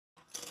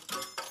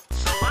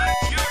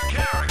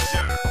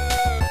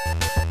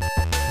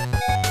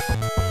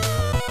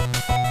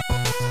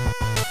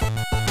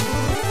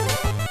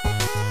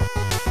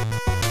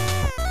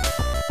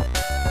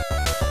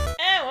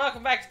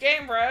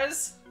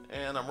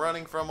and I'm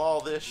running from all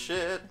this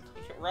shit.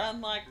 You can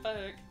run like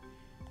fuck.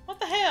 What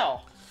the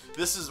hell?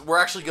 We're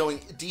actually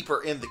going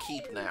deeper in the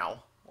keep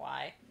now.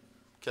 Why?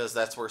 Because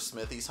that's where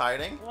Smithy's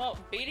hiding. Well,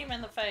 beat him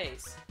in the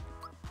face.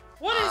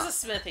 What is a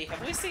smithy?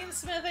 Have we seen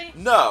Smithy?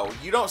 No,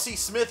 you don't see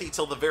Smithy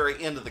till the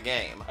very end of the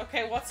game.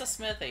 Okay, what's a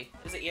smithy?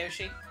 Is it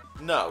Yoshi?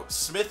 No,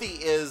 Smithy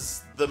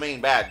is the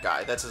main bad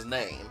guy. That's his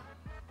name.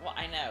 Well,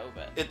 I know,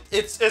 but...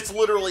 It's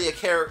literally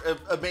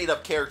a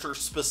made-up character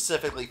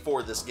specifically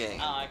for this game.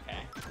 Oh,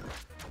 okay.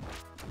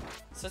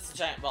 So it's a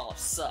giant ball of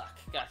suck.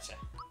 Gotcha.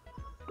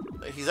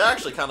 He's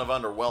actually kind of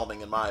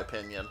underwhelming in my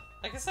opinion.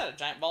 Like I said, a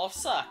giant ball of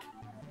suck.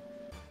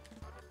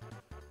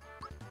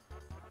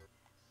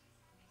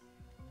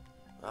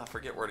 I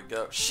forget where to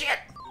go. Shit!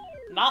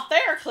 Not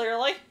there,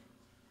 clearly.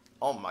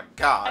 Oh my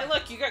god. Hey,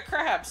 look, you got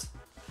crabs.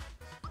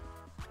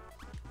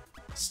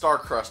 Star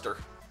Cruster.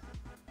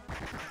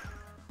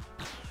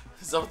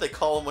 Is that what they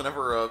call him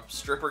whenever a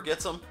stripper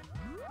gets them?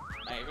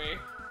 Maybe.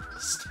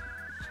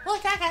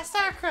 Look, I got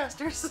Star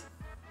Crusters.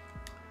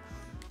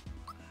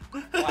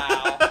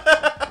 Wow.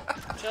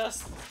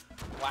 Just,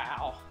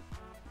 wow.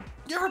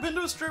 You ever been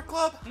to a strip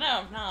club?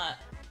 No, I'm not.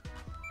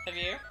 Have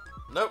you?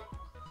 Nope.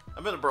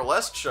 I've been to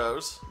burlesque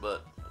shows,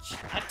 but...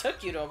 I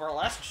took you to a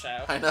burlesque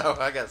show. I know,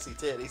 I gotta see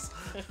titties.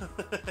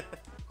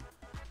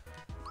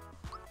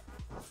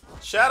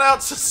 Shout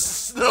out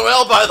to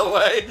Noelle, by the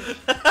way.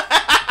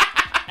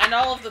 And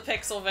all of the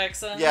Pixel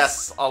Vixens.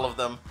 Yes, all of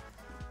them.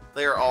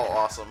 They are all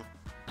awesome.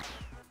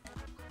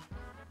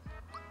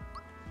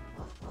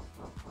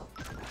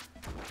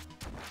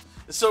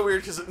 It's so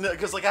weird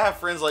because like I have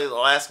friends like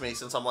that'll ask me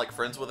since I'm like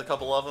friends with a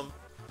couple of them.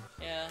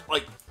 Yeah.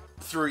 Like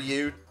through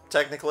you,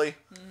 technically.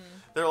 Mm-hmm.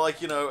 They're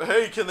like, you know,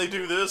 hey, can they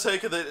do this? Hey,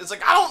 can they? It's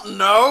like I don't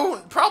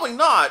know. Probably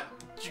not.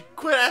 You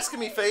quit asking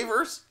me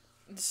favors.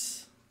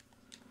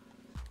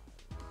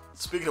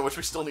 Speaking of which,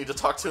 we still need to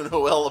talk to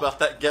Noelle about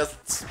that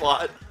guest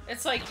spot.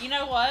 It's like, you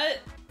know what?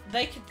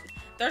 They could.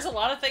 There's a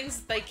lot of things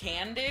that they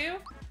can do,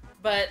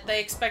 but they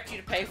expect you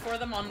to pay for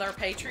them on their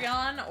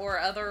Patreon or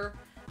other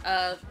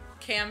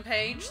cam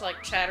page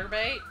like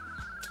Chatterbait.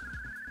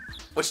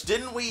 Which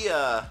didn't we?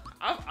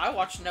 I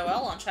watch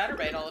Noelle on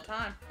Chatterbait all the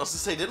time. I was gonna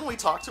say, didn't we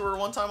talk to her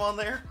one time on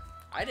there?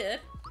 I did.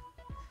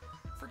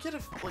 Forget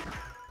if like,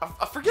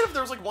 I forget if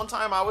there was like one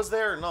time I was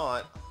there or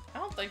not. I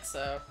don't think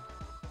so.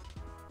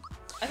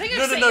 I think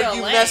No,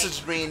 you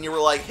messaged me and you were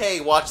like,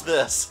 "Hey, watch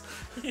this."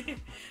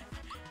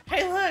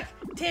 Hey, look,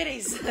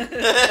 titties.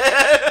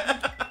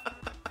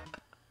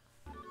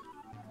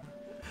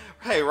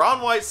 Hey,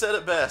 Ron White said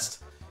it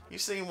best. You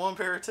seen one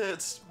pair of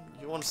tits,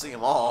 you want to see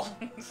them all.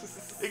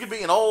 It could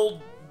be an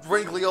old,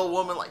 wrinkly old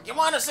woman like, "You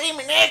want to see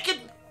me naked?"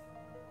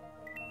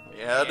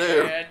 Yeah, I do.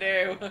 Yeah, I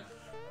do.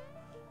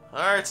 All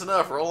right, it's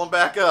enough. Roll him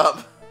back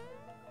up.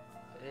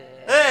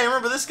 Hey,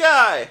 remember this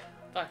guy?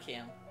 Fuck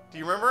him. Do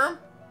you remember him?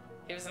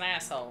 He was an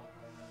asshole.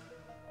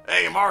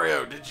 Hey,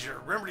 Mario, did you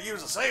remember to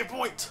use a save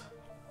point?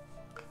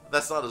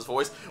 That's not his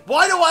voice.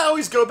 Why do I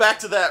always go back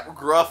to that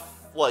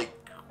gruff, like,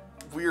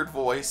 weird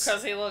voice?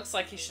 Because he looks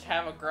like he should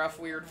have a gruff,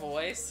 weird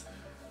voice.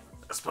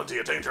 There's plenty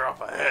of danger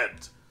up ahead,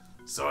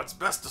 so it's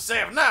best to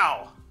save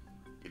now.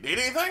 You need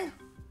anything?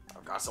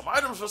 I've got some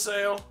items for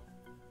sale.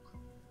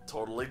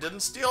 Totally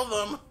didn't steal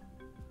them.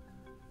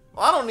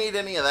 Well, I don't need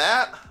any of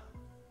that.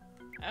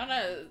 I don't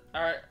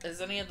know. Is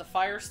any of the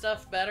fire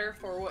stuff better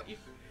for what you...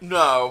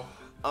 No.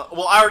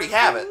 Well, I already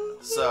have it,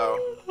 so...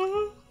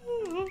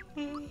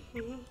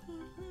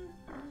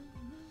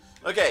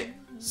 Okay,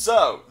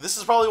 so, this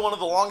is probably one of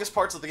the longest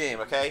parts of the game,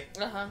 okay?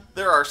 Uh-huh.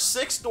 There are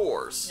 6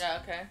 doors. Yeah,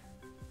 okay.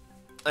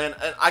 And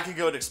I can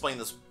go and explain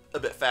this a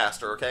bit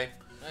faster, okay?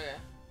 Okay.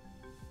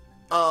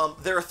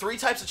 There are 3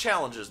 types of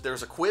challenges.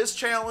 There's a quiz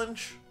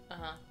challenge,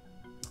 Uh-huh.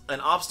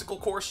 an obstacle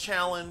course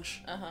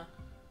challenge, Uh-huh.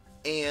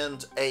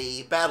 and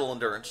a battle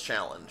endurance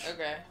challenge.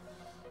 Okay.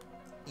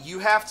 You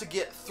have to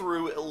get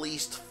through at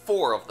least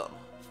 4 of them.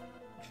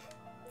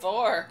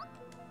 4.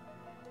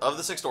 Of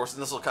the 6 doors,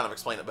 and this will kind of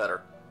explain it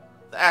better.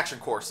 The action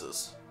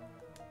courses.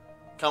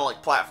 Kind of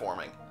like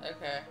platforming.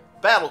 Okay.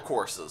 Battle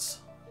courses.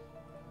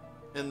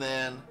 And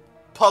then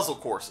puzzle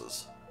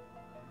courses.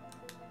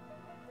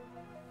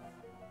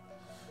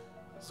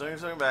 So you're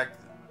going back.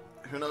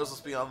 Who knows what's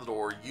beyond the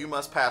door? You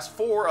must pass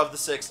 4 of the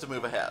 6 to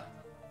move ahead.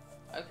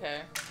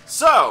 Okay.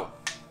 So,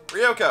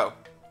 Riyoko.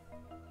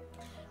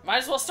 Might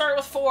as well start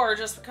with 4,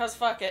 just because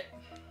fuck it.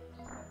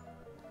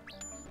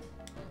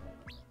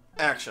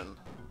 Action.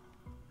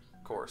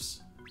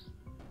 Course.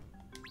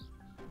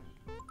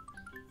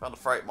 Found a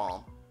fright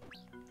bomb.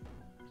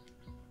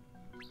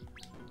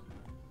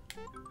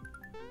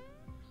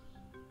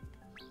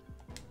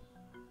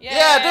 Yay!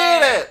 Yeah, I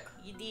did it!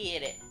 You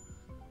did it.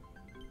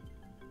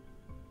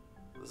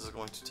 This is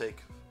going to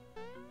take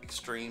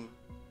extreme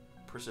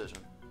precision.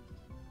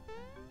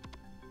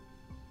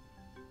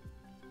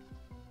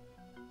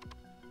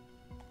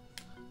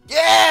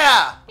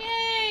 Yeah!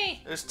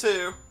 Yay! There's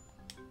 2.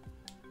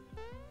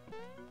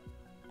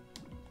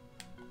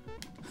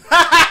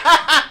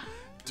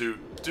 do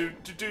do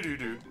do do do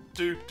do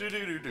do do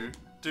do do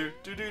do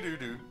do do do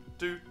do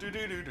And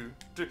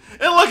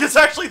look, it's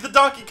actually the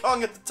Donkey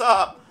Kong at the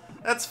top.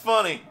 That's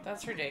funny.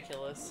 That's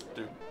ridiculous.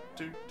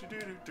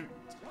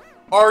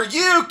 Are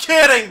you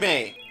kidding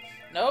me?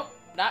 Nope,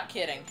 not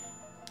kidding.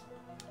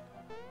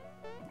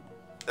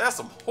 That's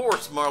some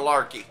horse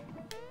malarkey.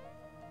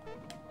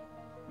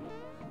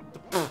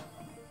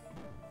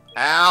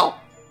 Ow.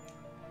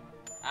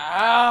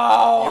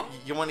 Ow!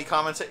 You want any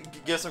commentary?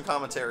 Give some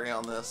commentary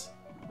on this.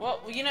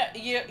 Well, you know,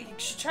 you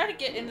should try to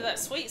get into that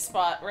sweet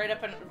spot right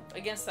up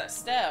against that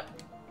step.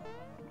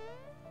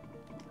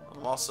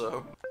 I'm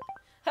also...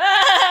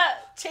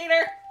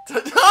 Cheater!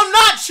 I'm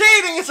not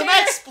cheating! It's an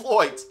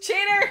exploit!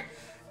 Cheater!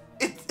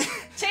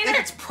 Cheater! If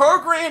it's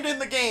programmed in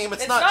the game,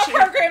 it's not cheating.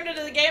 It's not programmed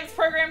into the game, it's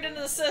programmed into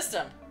the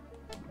system.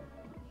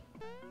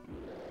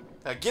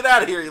 Now get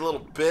out of here, you little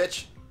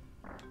bitch.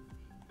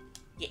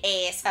 You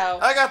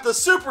asshole. I got the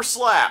super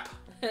slap.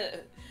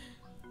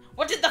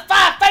 What did the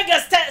 5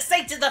 fingers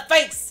say to the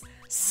face?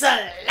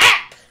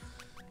 Slap!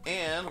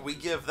 And we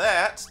give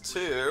that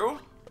to...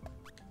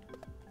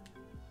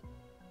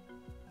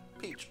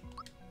 Peach.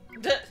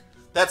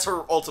 That's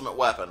her ultimate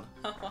weapon.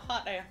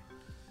 Hot damn.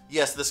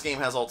 Yes, this game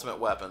has ultimate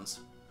weapons.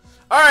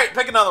 Alright,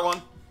 pick another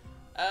one.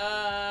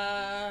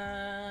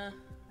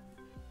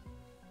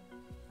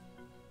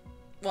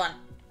 One.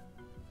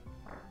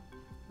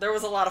 There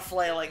was a lot of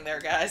flailing there,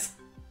 guys.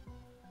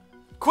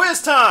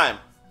 Quiz time!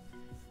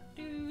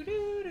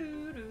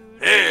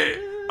 Hey,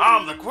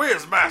 I'm the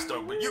quiz master,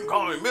 but you can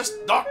call me Miss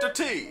Dr.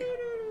 T.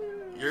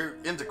 You're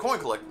into coin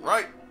collecting,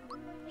 right?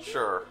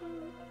 Sure.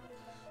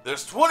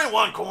 There's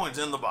 21 coins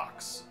in the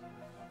box.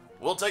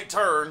 We'll take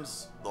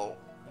turns. The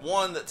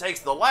one that takes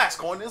the last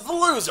coin is the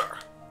loser.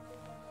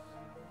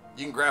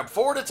 You can grab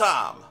 4 at a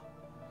time.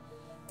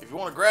 If you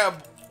want to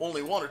grab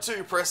only 1 or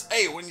 2, press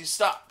A when you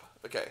stop.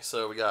 Okay,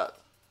 so we got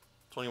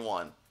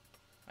 21.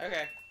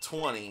 Okay.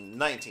 20,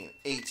 19,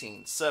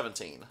 18,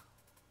 17,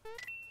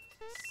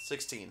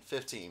 16,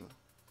 15,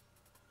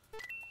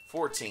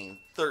 14,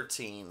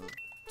 13,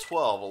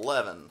 12,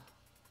 11,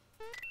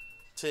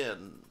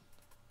 10,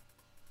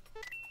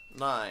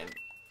 9,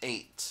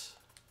 8,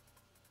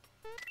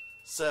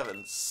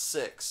 7,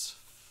 6,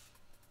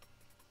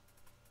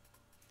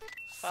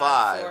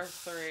 5, 4,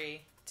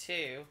 3,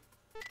 2.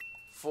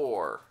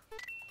 4,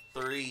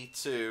 3,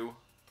 2,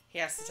 He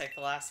has to take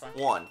the last one.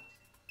 1.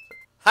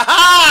 Ha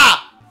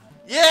ha!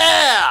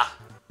 Yeah!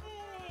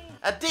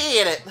 I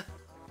did it!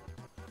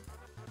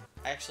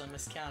 I actually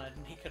miscounted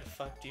and he could have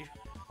fucked you.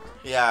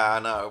 Yeah, I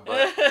know,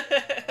 but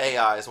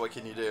AIs, what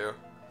can you do?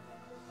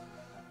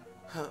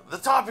 The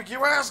topic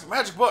you ask,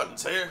 magic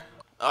buttons here.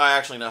 Oh, I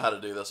actually know how to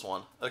do this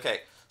one. Okay,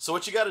 so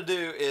what you gotta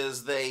do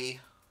is they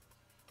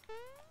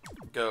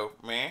go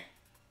meh,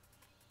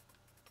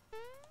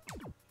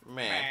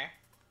 meh,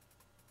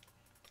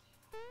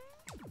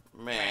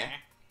 meh,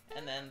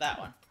 and then that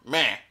one.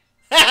 meh.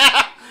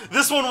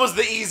 This one was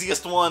the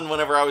easiest one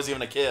whenever I was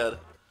even a kid.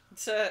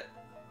 So,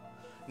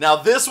 Now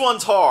this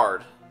one's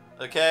hard,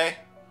 okay?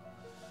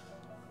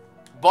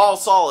 Ball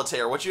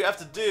solitaire. What you have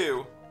to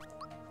do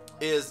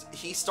is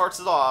he starts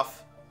it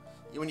off.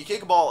 When you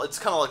kick a ball, it's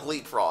kind of like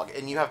leapfrog,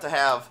 and you have to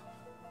have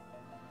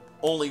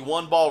only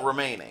 1 ball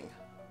remaining.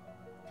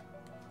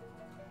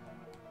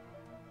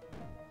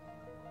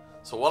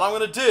 So what I'm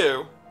going to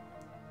do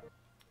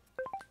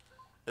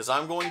is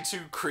I'm going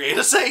to create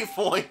a save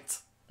point.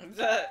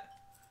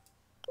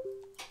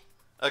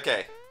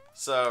 Okay,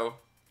 so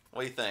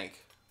what do you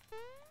think?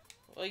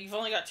 Well, you've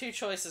only got 2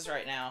 choices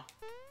right now.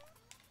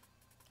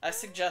 I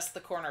suggest the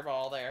corner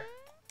ball there.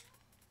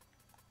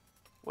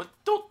 What?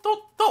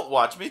 Don't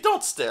watch me.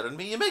 Don't stare at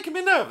me. You're making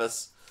me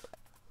nervous.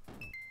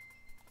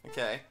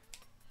 Okay.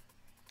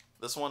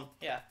 This one?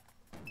 Yeah.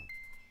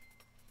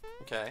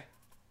 Okay.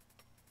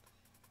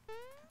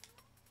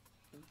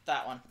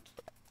 That one.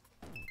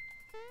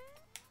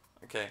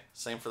 Okay.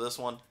 Same for this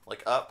one?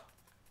 Like up?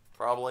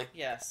 Probably?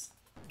 Yes.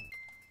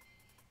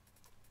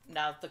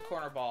 Now the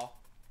corner ball.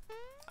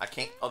 I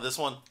can't... Oh, this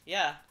one?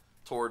 Yeah.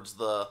 Towards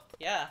the...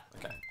 Yeah.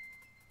 Okay.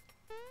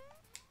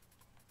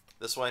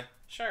 This way?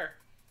 Sure.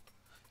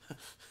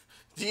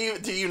 Do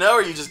you know, or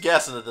are you just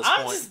guessing at this point?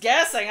 I'm just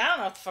guessing. I don't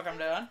know what the fuck I'm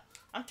doing.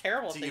 I'm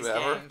terrible at these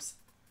games.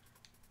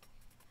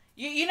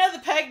 You know the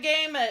peg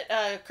game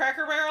at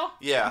Cracker Barrel?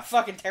 Yeah. I'm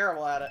fucking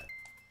terrible at it.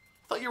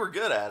 I thought you were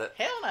good at it.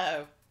 Hell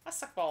no. I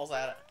suck balls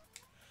at it.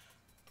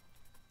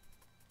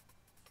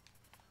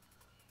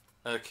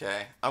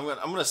 Okay. I'm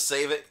gonna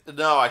save it.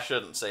 No, I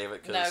shouldn't save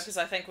it. No, because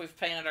I think we've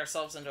painted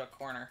ourselves into a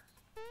corner.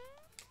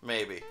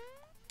 Maybe.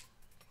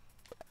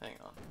 Hang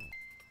on.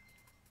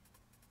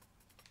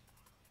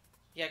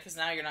 Yeah, because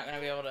now you're not going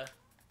to be able to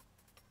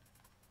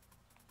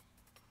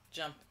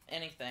jump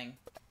anything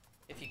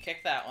if you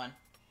kick that one.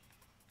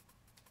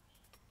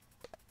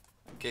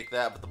 Kick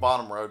that, but the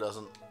bottom row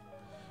doesn't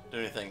do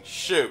anything.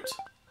 Shoot.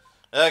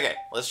 Okay,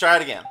 let's try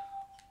it again.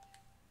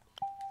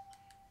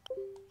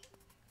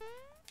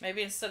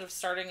 Maybe instead of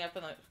starting up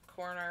in the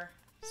corner,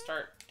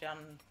 start down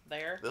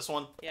there. This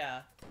one?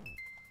 Yeah.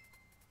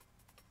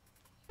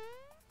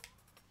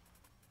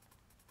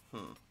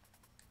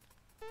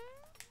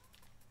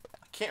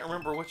 can't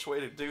remember which way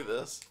to do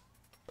this.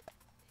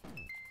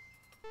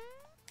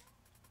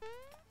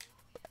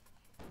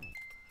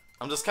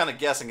 I'm just kind of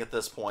guessing at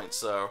this point,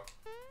 so...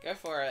 Go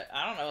for it.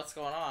 I don't know what's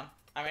going on.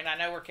 I mean, I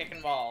know we're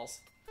kicking balls.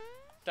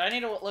 Do I need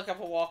to look up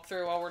a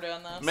walkthrough while we're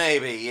doing this?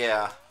 Maybe,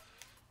 yeah.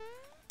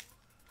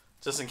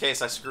 Just in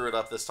case I screw it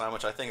up this time,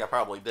 which I think I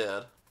probably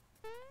did.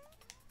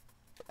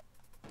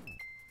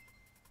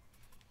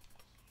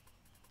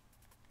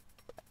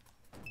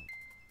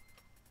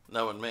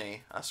 Knowing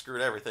me, I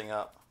screwed everything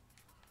up.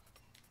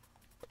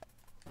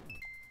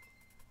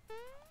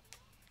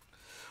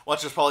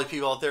 Watch, there's probably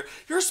people out there.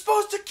 You're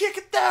supposed to kick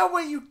it that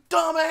way, you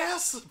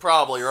dumbass!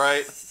 Probably,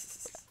 right?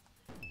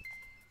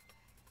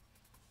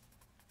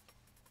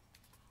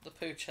 The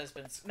pooch has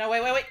been... No,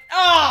 wait.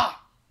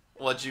 Ah!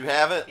 Oh! What'd you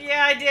have it?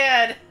 Yeah, I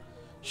did.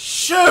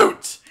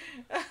 Shoot!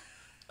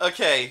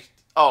 Okay.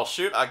 Oh,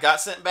 shoot. I got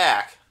sent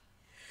back.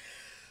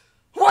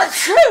 What?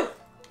 Shoot!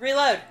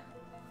 Reload.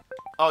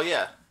 Oh,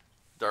 yeah.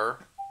 Durr.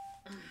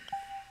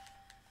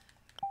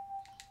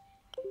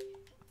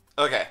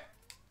 Okay.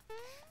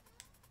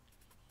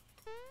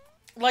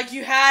 Like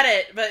you had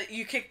it, but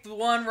you kicked the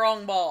one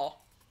wrong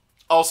ball.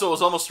 Oh, so it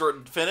was almost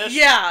finished?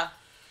 Yeah.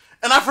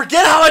 And I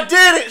forget how I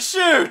did it!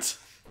 Shoot!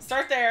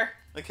 Start there.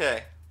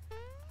 Okay.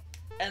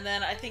 And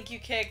then I think you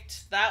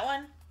kicked that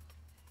one.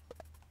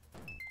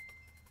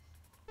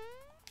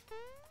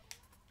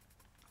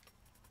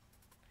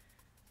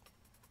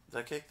 Did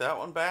I kick that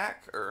one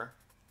back, or?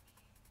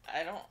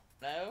 I don't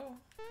know.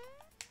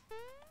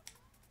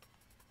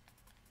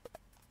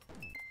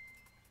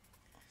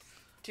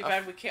 Too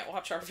bad we can't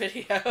watch our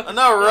video. I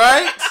know,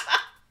 right?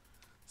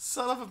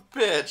 Son of a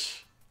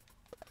bitch.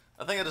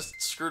 I think I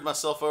just screwed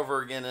myself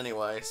over again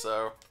anyway,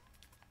 so...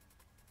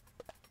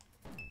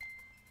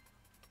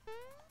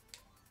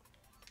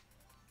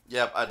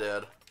 Yep, I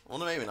did. Well,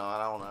 maybe not.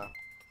 I don't know.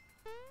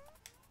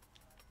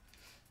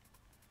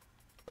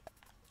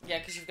 Yeah,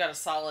 because you've got a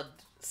solid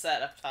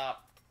set up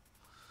top.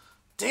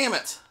 Damn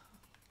it!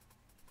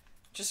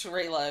 Just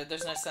reload.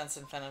 There's no sense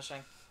in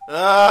finishing.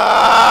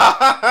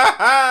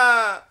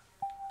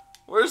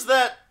 Where's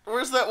that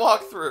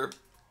walkthrough?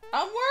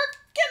 I'm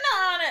working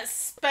on it,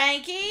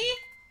 Spanky.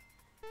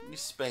 You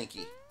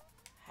spanky.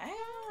 Hang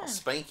on. I'll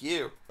spank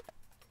you.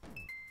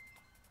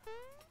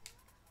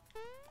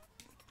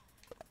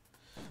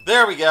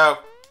 There we go.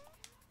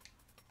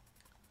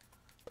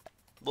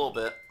 A little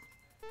bit.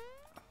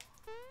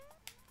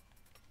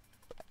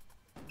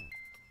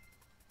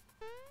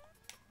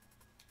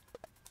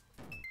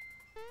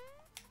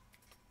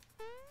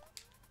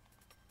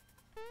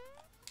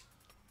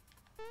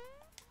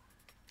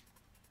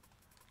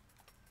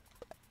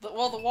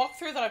 Well, the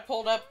walkthrough that I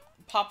pulled up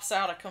pops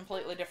out a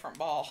completely different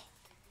ball.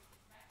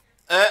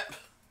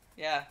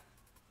 Yeah.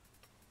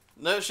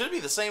 No, it should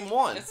be the same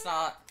one. It's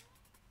not.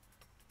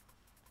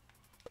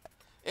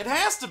 It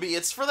has to be.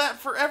 It's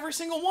for every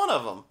single one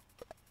of them.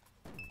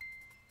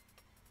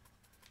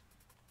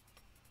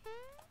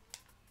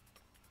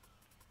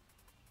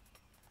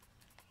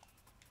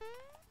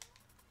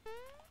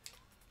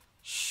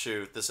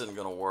 Shoot, this isn't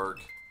gonna work.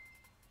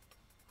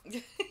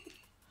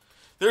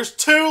 There's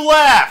 2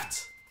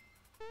 left!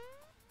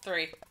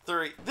 3.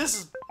 This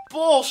is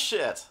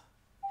bullshit.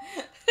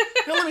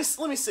 Here,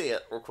 let me see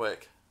it real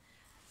quick.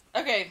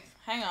 Okay,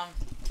 hang on.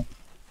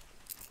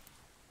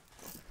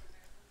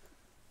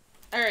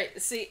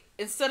 Alright, see,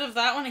 instead of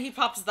that one, he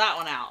pops that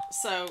one out.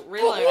 So,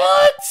 reload it.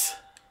 What?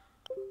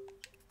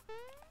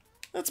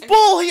 That's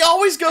bull. He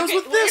always goes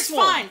with this it's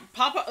one.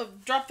 Fine.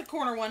 Drop the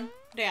corner one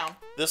down.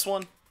 This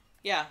one?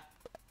 Yeah.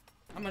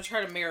 I'm gonna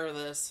try to mirror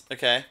this.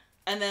 Okay.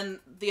 And then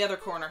the other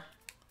corner.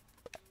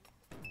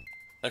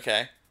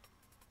 Okay.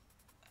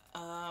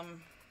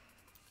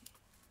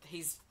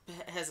 He's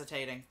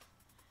hesitating.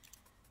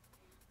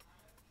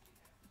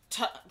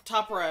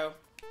 Top row.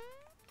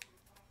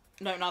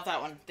 No, not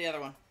that one. The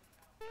other one.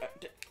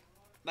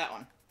 That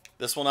one.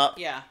 This one up?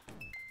 Yeah.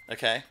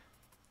 Okay.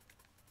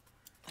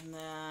 And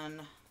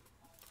then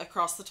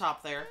across the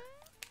top there.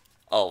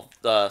 Oh,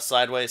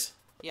 sideways?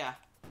 Yeah.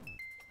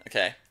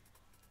 Okay.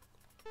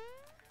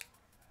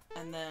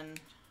 And then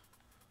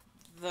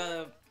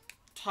the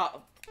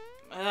top.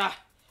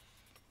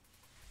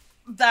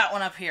 That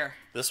one up here.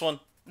 This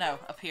one? No,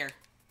 up here.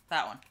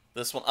 That one.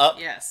 This one up?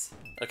 Yes.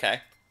 Okay.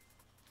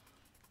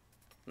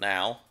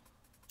 Now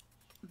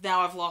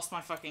I've lost my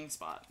fucking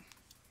spot.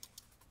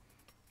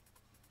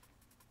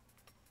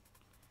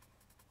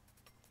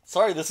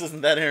 Sorry, this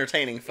isn't that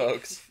entertaining,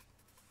 folks.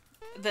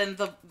 Then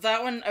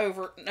that one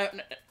over. No,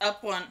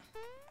 up one.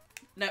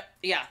 No,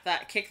 yeah,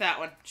 kick that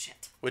one.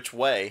 Shit. Which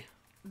way?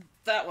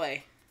 That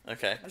way.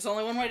 Okay. There's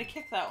only one way to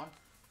kick that one.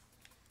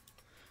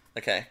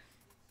 Okay.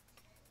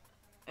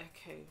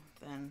 Okay,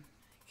 then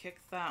kick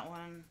that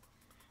one.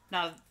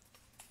 Now,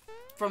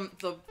 from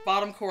the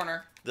bottom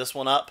corner. This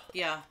one up?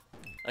 Yeah.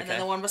 And Okay. then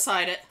the one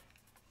beside it.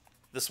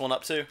 This one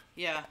up too?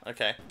 Yeah.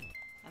 Okay.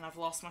 And I've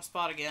lost my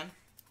spot again.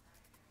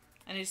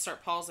 I need to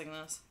start pausing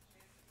this.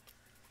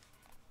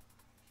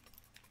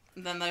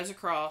 And then those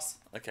across.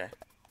 Okay.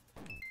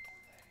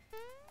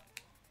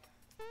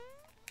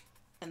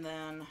 And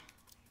then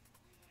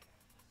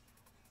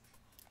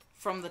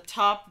from the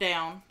top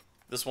down.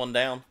 This one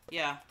down?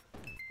 Yeah.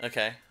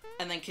 Okay.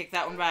 And then kick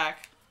that one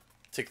back.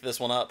 Tick this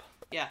one up?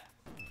 Yeah.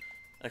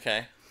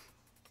 Okay.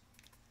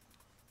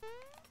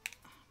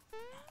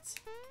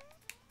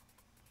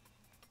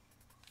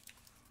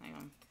 Hang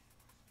on.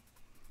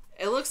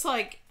 It looks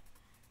like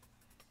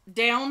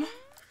down.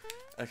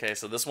 Okay,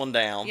 so this one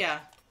down. Yeah.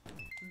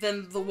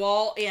 Then the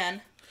wall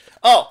in.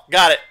 Oh,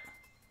 got it.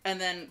 And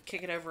then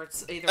kick it over.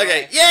 It's either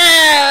Okay, way.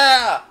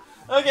 yeah!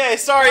 Okay,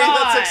 sorry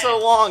that took God. so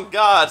long.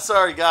 God,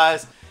 sorry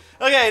guys.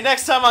 Okay,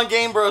 next time on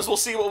Game Bros, we'll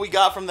see what we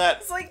got from that.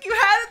 It's like you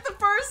had it the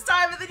first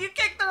time and then you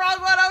kicked the wrong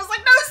one. I was like,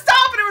 no,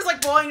 stop! And it was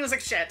like boing. It was like,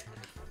 shit.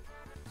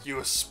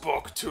 You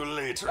spoke too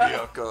late,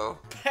 Riyoko.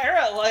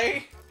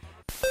 Apparently.